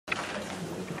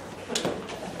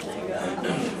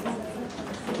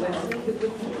All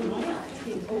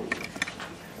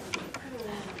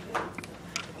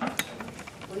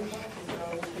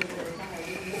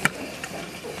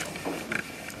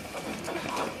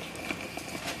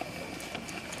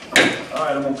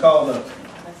right, I'm going to call the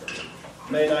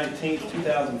May 19th,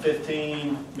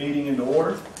 2015 meeting into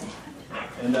order.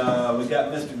 And we've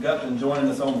got Mr. Gutman joining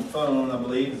us on the phone, I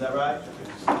believe. Is that right?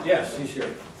 Yes, he's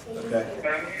here. Okay.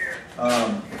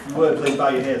 If you would, please bow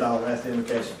your head. I'll ask the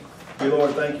invocation. Dear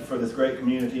Lord, thank you for this great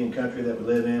community and country that we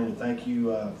live in. We thank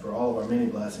you for all of our many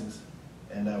blessings.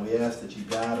 And we ask that you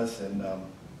guide us and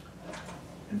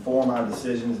inform our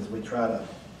decisions as we try to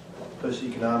push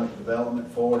economic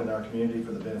development forward in our community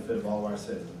for the benefit of all our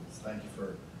citizens. Thank you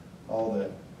for all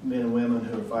the men and women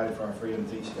who are fighting for our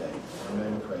freedoms each day. In your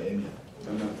name we pray. Amen.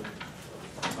 Amen.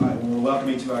 All right, we'll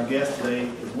welcome each of our guests today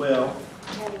as well.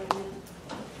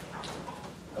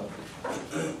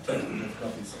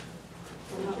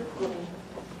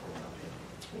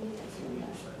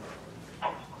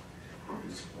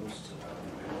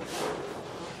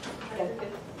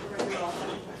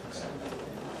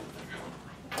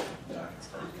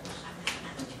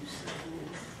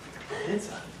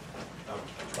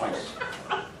 Twice.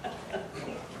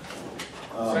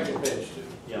 Second bench, too.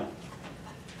 Yeah.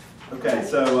 Okay,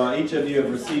 so each of you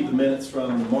have received the minutes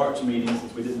from the March meeting,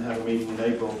 since we didn't have a meeting in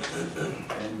April.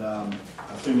 And I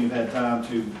assume you've had time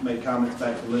to make comments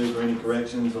back to Luke or any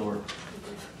corrections or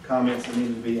comments that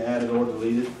needed to be added or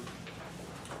deleted.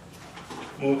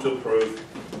 Move to approve.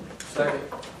 Second.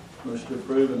 Motion to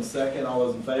approve and second. All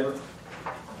those in favor?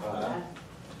 Aye. All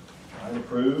right,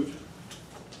 approved.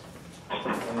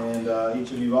 And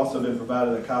each of you have also been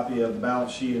provided a copy of the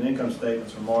balance sheet and income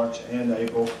statements for March and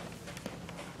April.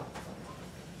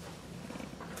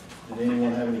 Did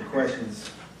anyone have any questions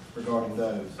regarding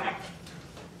those? I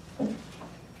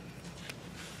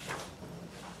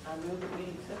move that we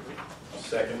accept it.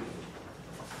 Second.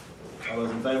 All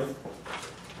those in favor?